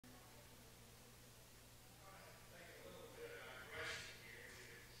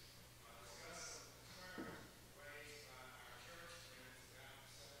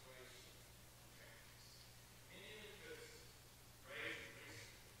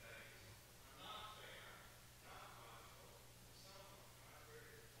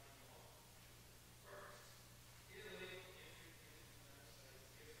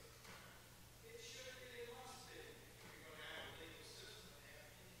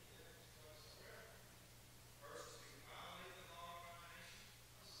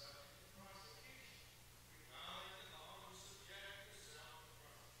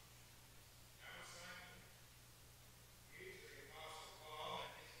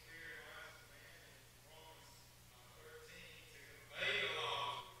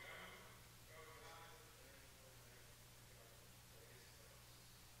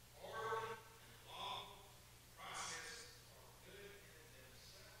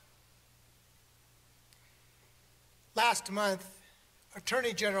Last month,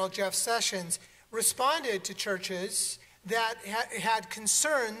 Attorney General Jeff Sessions responded to churches that had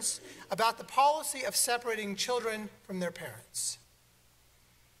concerns about the policy of separating children from their parents.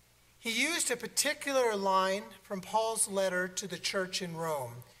 He used a particular line from Paul's letter to the church in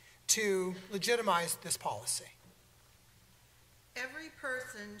Rome to legitimize this policy. Every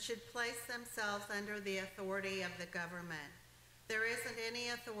person should place themselves under the authority of the government. There isn't any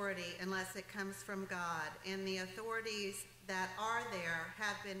authority unless it comes from God, and the authorities that are there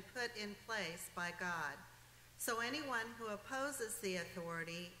have been put in place by God. So anyone who opposes the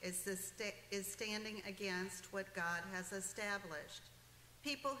authority is standing against what God has established.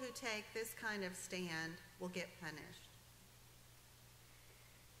 People who take this kind of stand will get punished.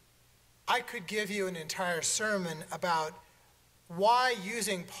 I could give you an entire sermon about why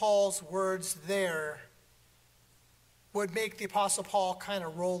using Paul's words there would make the Apostle Paul kind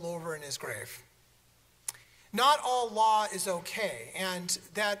of roll over in his grave. Not all law is okay, and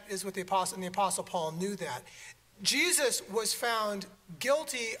that is what the Apostle Paul knew that. Jesus was found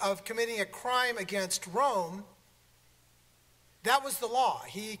guilty of committing a crime against Rome. That was the law.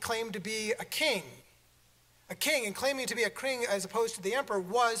 He claimed to be a king. A king, and claiming to be a king as opposed to the emperor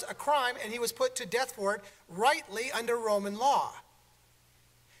was a crime, and he was put to death for it rightly under Roman law.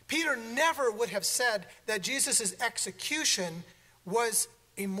 Peter never would have said that Jesus' execution was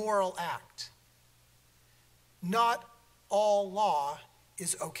a moral act. Not all law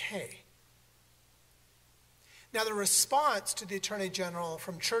is okay. Now, the response to the Attorney General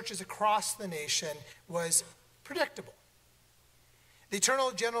from churches across the nation was predictable. The Attorney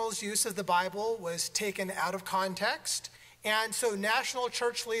General's use of the Bible was taken out of context, and so national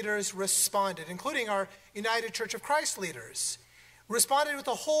church leaders responded, including our United Church of Christ leaders, responded with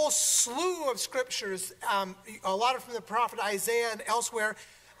a whole slew of scriptures, a lot of from the prophet Isaiah and elsewhere,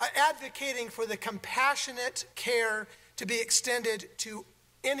 advocating for the compassionate care to be extended to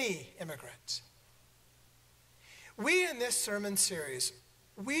any immigrant. We, in this sermon series,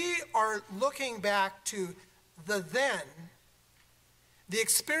 we are looking back to the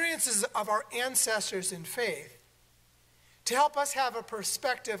experiences of our ancestors in faith, to help us have a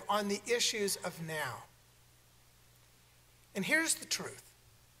perspective on the issues of now. And here's the truth.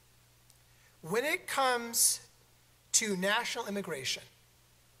 When it comes to national immigration,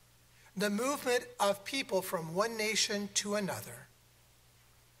 the movement of people from one nation to another,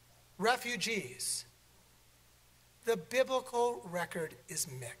 refugees, the biblical record is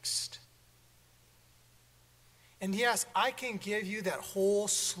mixed. And yes, I can give you that whole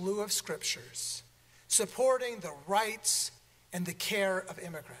slew of scriptures supporting the rights and the care of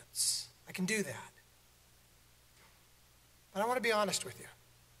immigrants. I can do that. But I want to be honest with you.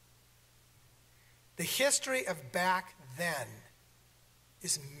 The history of back then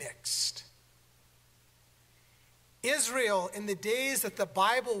is mixed. Israel, in the days that the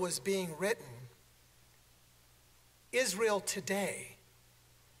Bible was being written, Israel today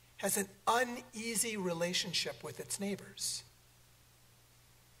has an uneasy relationship with its neighbors.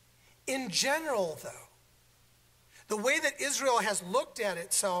 In general, though, the way that Israel has looked at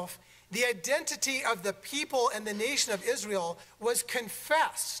itself, the identity of the people and the nation of Israel was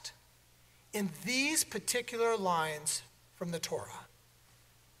confessed in these particular lines from the Torah.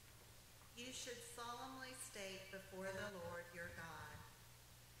 You should solemnly state before the Lord your God,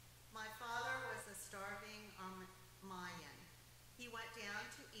 my father was a starving Mayan. He went down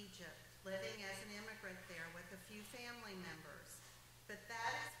to Egypt, living as an immigrant there with a few family members. But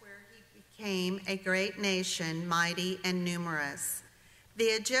that is where he became a great nation, mighty and numerous. The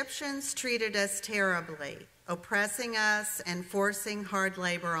Egyptians treated us terribly, oppressing us and forcing hard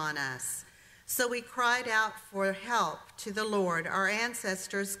labor on us. So we cried out for help to the Lord, our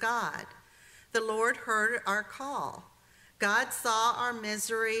ancestors' God. The Lord heard our call. God saw our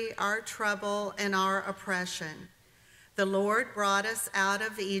misery, our trouble, and our oppression. The Lord brought us out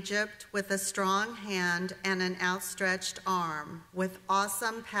of Egypt with a strong hand and an outstretched arm, with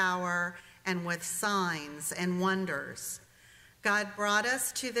awesome power and with signs and wonders. God brought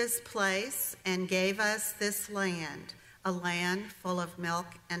us to this place and gave us this land, a land full of milk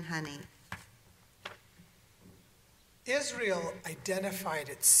and honey. Israel identified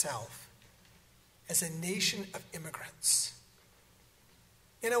itself as a nation of immigrants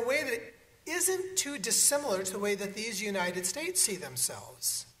in a way that isn't too dissimilar to the way that these United States see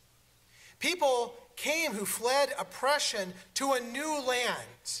themselves. People came who fled oppression to a new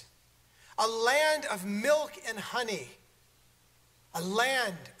land, a land of milk and honey, a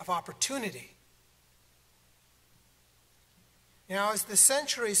land of opportunity. Now, as the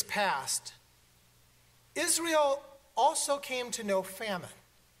centuries passed, Israel also came to know famine.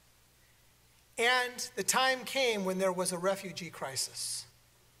 And the time came when there was a refugee crisis.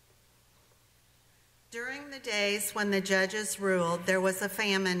 During the days when the judges ruled, there was a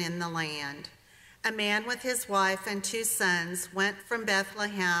famine in the land. A man with his wife and 2 sons went from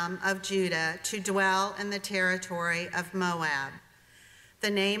Bethlehem of Judah to dwell in the territory of Moab. The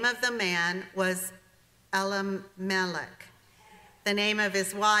name of the man was Elimelech. The name of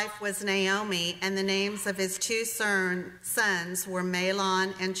his wife was Naomi, and the names of his 2 sons were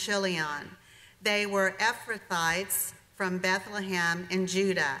Mahlon and Chilion. They were Ephrathites from Bethlehem in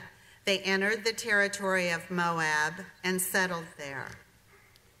Judah. They entered the territory of Moab and settled there.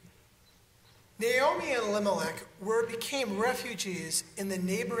 Naomi and Elimelech became refugees in the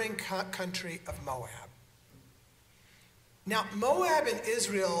neighboring country of Moab. Now, Moab and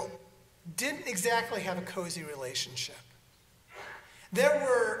Israel didn't exactly have a cozy relationship. There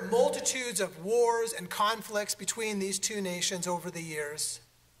were multitudes of wars and conflicts between these 2 nations over the years.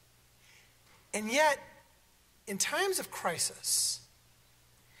 And yet, in times of crisis,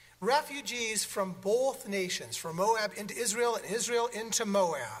 refugees from both nations, from Moab into Israel and Israel into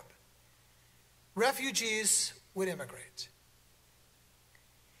Moab, refugees would immigrate.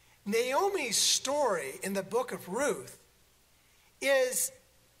 Naomi's story in the book of Ruth is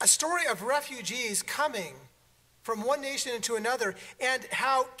a story of refugees coming from one nation into another, and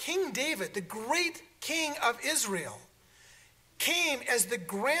how King David, the great king of Israel, came as the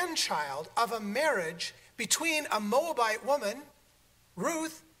grandchild of a marriage between a Moabite woman,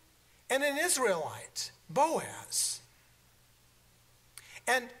 Ruth, and an Israelite, Boaz.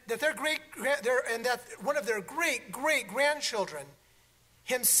 And that one of their great-great-grandchildren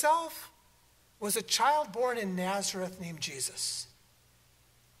himself was a child born in Nazareth named Jesus.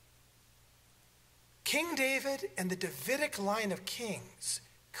 King David and the Davidic line of kings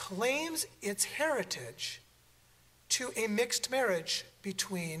claims its heritage to a mixed marriage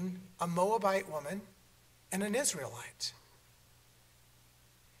between a Moabite woman and an Israelite.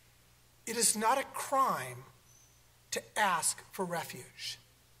 It is not a crime to ask for refuge.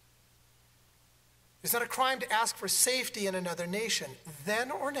 It's not a crime to ask for safety in another nation,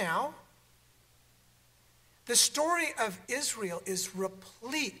 then or now. The story of Israel is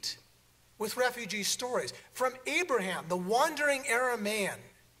replete with refugee stories. From Abraham, the wandering Aramean,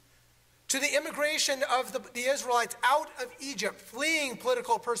 to the immigration of the Israelites out of Egypt, fleeing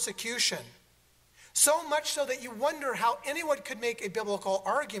political persecution. So much so that you wonder how anyone could make a biblical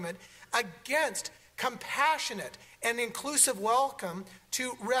argument against compassionate and inclusive welcome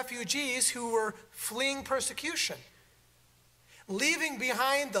to refugees who were fleeing persecution, leaving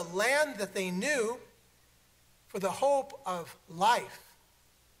behind the land that they knew for the hope of life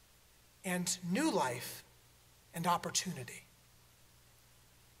and new life and opportunity.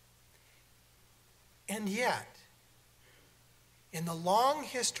 And yet, in the long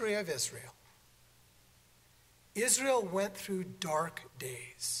history of Israel, Israel went through dark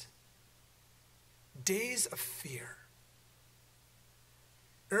days, days of fear.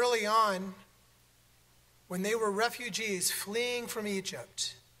 Early on, when they were refugees fleeing from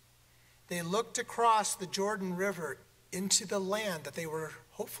Egypt, they looked across the Jordan River into the land that they were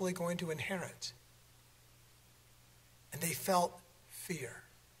hopefully going to inherit. And they felt fear.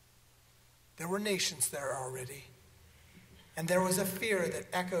 There were nations there already. And there was a fear that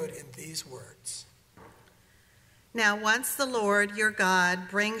echoed in these words. Now, once the Lord your God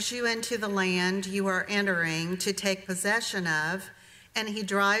brings you into the land you are entering to take possession of, and he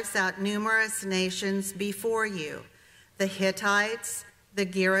drives out numerous nations before you, the Hittites, the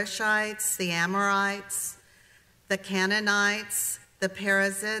Girgashites, the Amorites, the Canaanites, the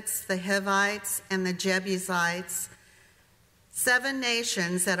Perizzites, the Hivites, and the Jebusites, 7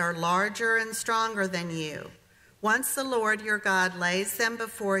 nations that are larger and stronger than you. Once the Lord your God lays them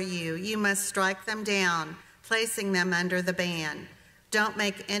before you, you must strike them down, placing them under the ban. Don't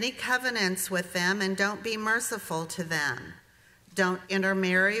make any covenants with them, and don't be merciful to them. Don't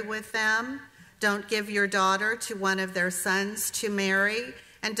intermarry with them. Don't give your daughter to one of their sons to marry,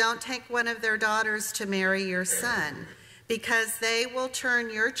 and don't take one of their daughters to marry your son, because they will turn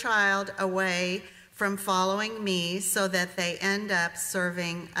your child away from following me so that they end up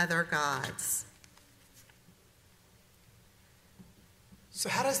serving other gods. So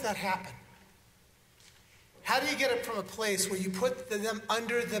how does that happen? How do you get it from a place where you put them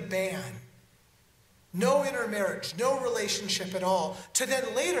under the ban, no intermarriage, no relationship at all, to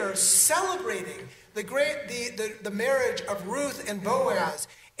then later celebrating the marriage of Ruth and Boaz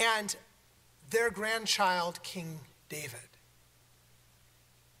and their grandchild, King David?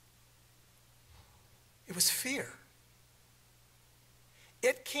 It was fear.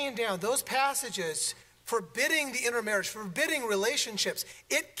 It came down. Those passages forbidding the intermarriage, forbidding relationships,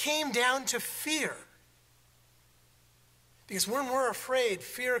 it came down to fear. Because when we're afraid,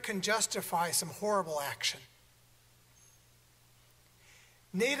 fear can justify some horrible action.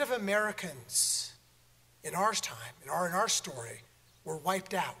 Native Americans in our time, in our story, were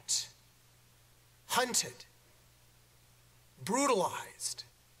wiped out, hunted, brutalized.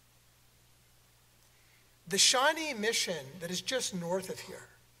 The Shawnee Mission that is just north of here,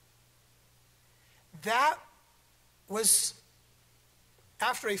 that was,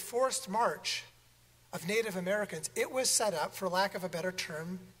 after a forced march of Native Americans, it was set up, for lack of a better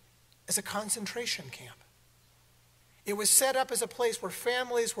term, as a concentration camp. It was set up as a place where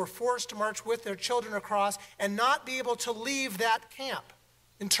families were forced to march with their children across and not be able to leave that camp,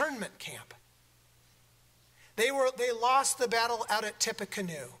 internment camp. They lost the battle out at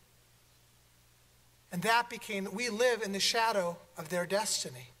Tippecanoe. And that became, we live in the shadow of their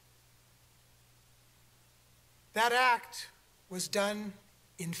destiny. That act was done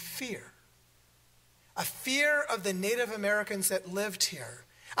in fear. A fear of the Native Americans that lived here.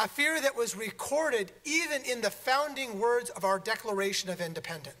 A fear that was recorded even in the founding words of our Declaration of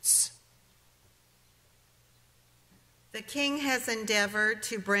Independence. The king has endeavored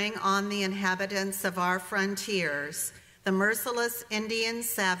to bring on the inhabitants of our frontiers, the merciless Indian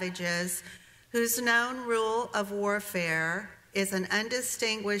savages, whose known rule of warfare is an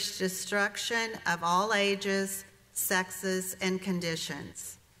undistinguished destruction of all ages, sexes, and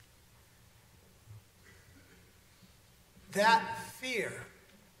conditions. That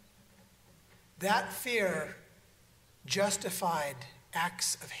fear justified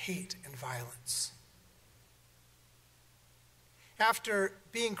acts of hate and violence. After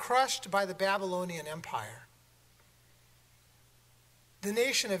being crushed by the Babylonian Empire, the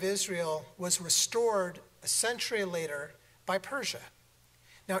nation of Israel was restored a century later by Persia.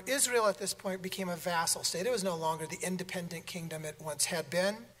 Now, Israel at this point became a vassal state. It was no longer the independent kingdom it once had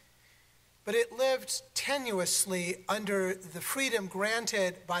been, but it lived tenuously under the freedom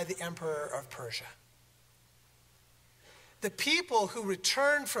granted by the emperor of Persia. The people who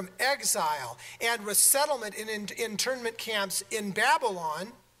returned from exile and resettlement in internment camps in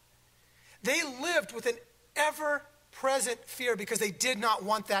Babylon, they lived with an ever-present fear because they did not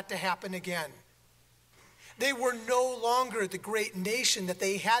want that to happen again. They were no longer the great nation that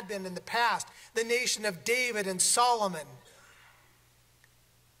they had been in the past, the nation of David and Solomon.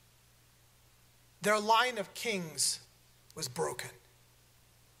 Their line of kings was broken,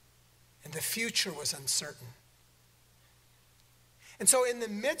 and the future was uncertain. And so in the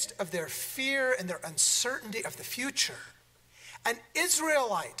midst of their fear and their uncertainty of the future, an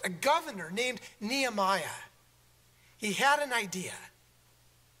Israelite, a governor named Nehemiah, he had an idea: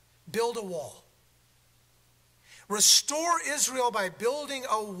 build a wall. Restore Israel by building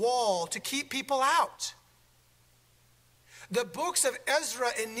a wall to keep people out. The books of Ezra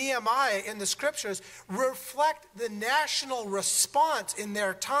and Nehemiah in the scriptures reflect the national response in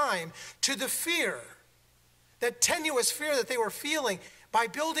their time to the fear, that tenuous fear that they were feeling by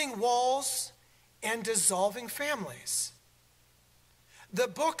building walls and dissolving families. The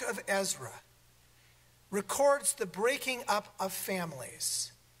book of Ezra records the breaking up of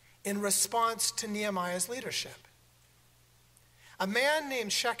families in response to Nehemiah's leadership. A man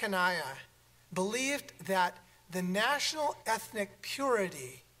named Shechaniah believed that the national ethnic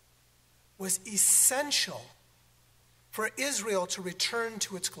purity was essential for Israel to return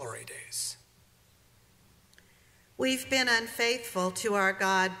to its glory days. We've been unfaithful to our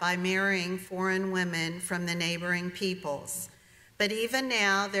God by marrying foreign women from the neighboring peoples. But even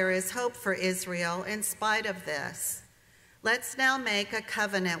now there is hope for Israel in spite of this. Let's now make a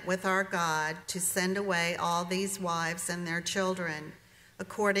covenant with our God to send away all these wives and their children,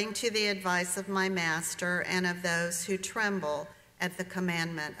 according to the advice of my master and of those who tremble at the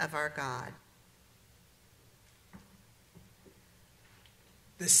commandment of our God.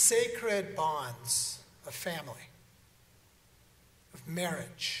 The sacred bonds of family, of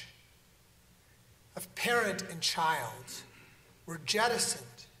marriage, of parent and child were jettisoned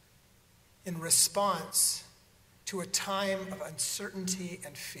in response to a time of uncertainty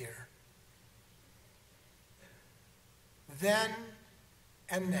and fear. Then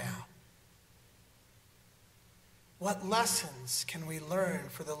and now, what lessons can we learn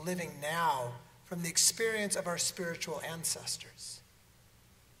for the living now from the experience of our spiritual ancestors?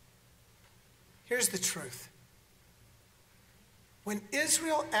 Here's the truth. When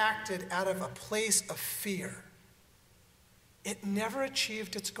Israel acted out of a place of fear, it never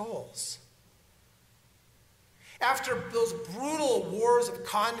achieved its goals. After those brutal wars of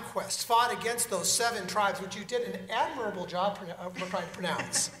conquest fought against those 7 tribes, which you did an admirable job of trying to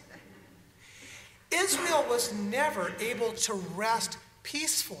pronounce, Israel was never able to rest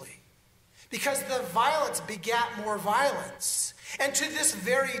peacefully because the violence begat more violence. And to this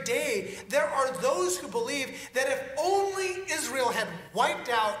very day, there are those who believe that if only Israel had wiped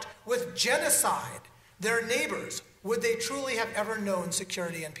out with genocide their neighbors, would they truly have ever known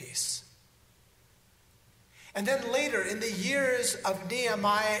security and peace? And then later, in the years of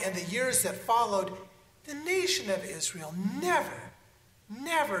Nehemiah and the years that followed, the nation of Israel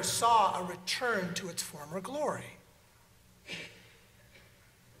never saw a return to its former glory.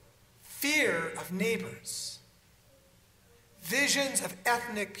 Fear of neighbors, visions of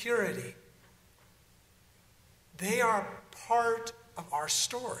ethnic purity, they are part of our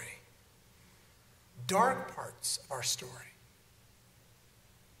story, dark parts of our story.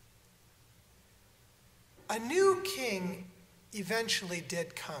 A new king eventually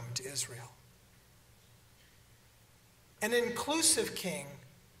did come to Israel. An inclusive king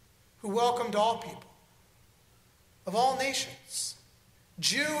who welcomed all people of all nations,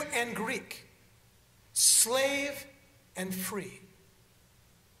 Jew and Greek, slave and free.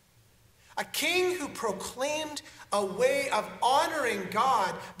 A king who proclaimed a way of honoring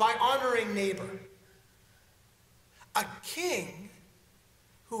God by honoring neighbor. A king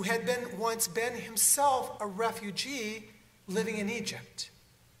who had once been himself a refugee living in Egypt.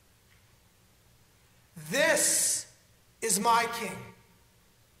 This is my king.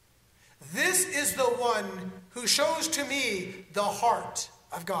 This is the one who shows to me the heart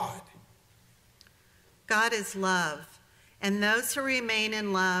of God. God is love, and those who remain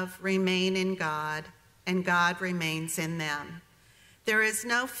in love remain in God, and God remains in them. There is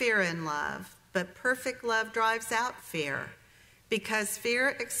no fear in love, but perfect love drives out fear, because fear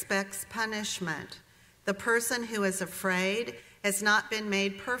expects punishment. The person who is afraid has not been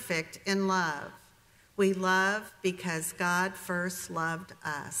made perfect in love. We love because God first loved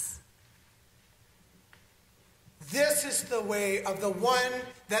us. This is the way of the one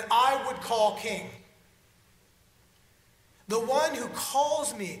that I would call king. The one who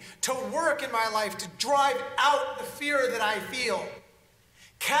calls me to work in my life to drive out the fear that I feel,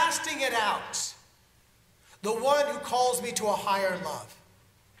 casting it out. The one who calls me to a higher love.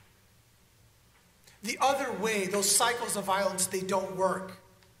 The other way, those cycles of violence, they don't work.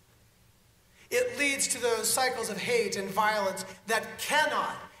 It leads to those cycles of hate and violence that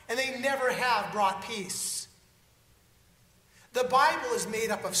cannot, and they never have, brought peace. The Bible is made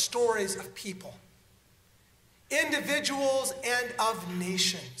up of stories of people, individuals and of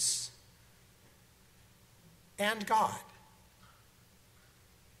nations, and God.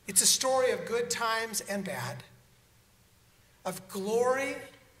 It's a story of good times and bad, of glory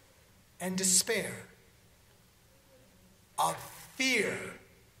and despair, of fear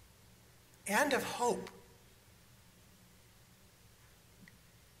and of hope.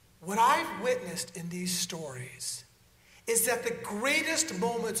 What I've witnessed in these stories is that the greatest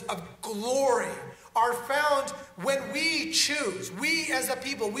moments of glory are found when we as a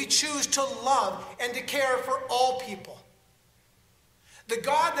people, we choose to love and to care for all people. The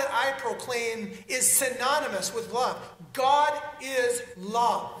God that I proclaim is synonymous with love. God is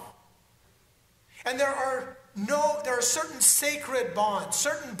love. And there are certain sacred bonds,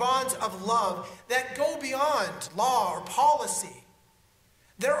 certain bonds of love that go beyond law or policy.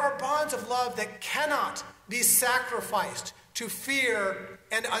 There are bonds of love that cannot be sacrificed to fear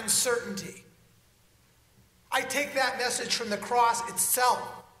and uncertainty. I take that message from the cross itself.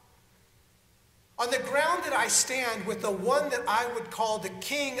 On the ground that I stand with the one that I would call the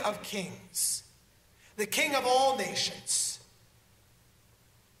King of Kings, the King of all nations.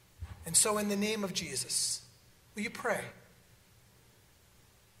 And so in the name of Jesus, will you pray?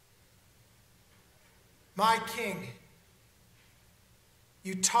 My King,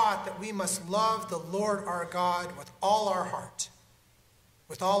 you taught that we must love the Lord our God with all our heart,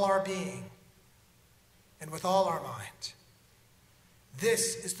 with all our being, and with all our mind.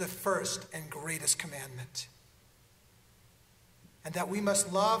 This is the first and greatest commandment. And that we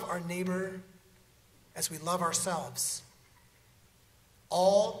must love our neighbor as we love ourselves.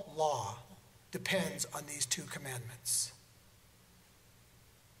 All law depends on these two commandments.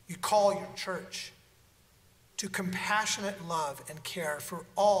 You call your church to compassionate love and care for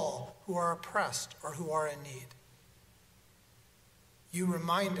all who are oppressed or who are in need. You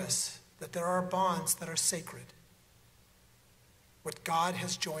remind us that there are bonds that are sacred. What God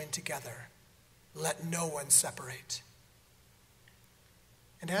has joined together, let no one separate.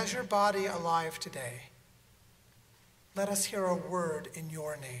 And as your body alive today, let us hear a word in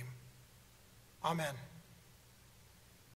your name. Amen.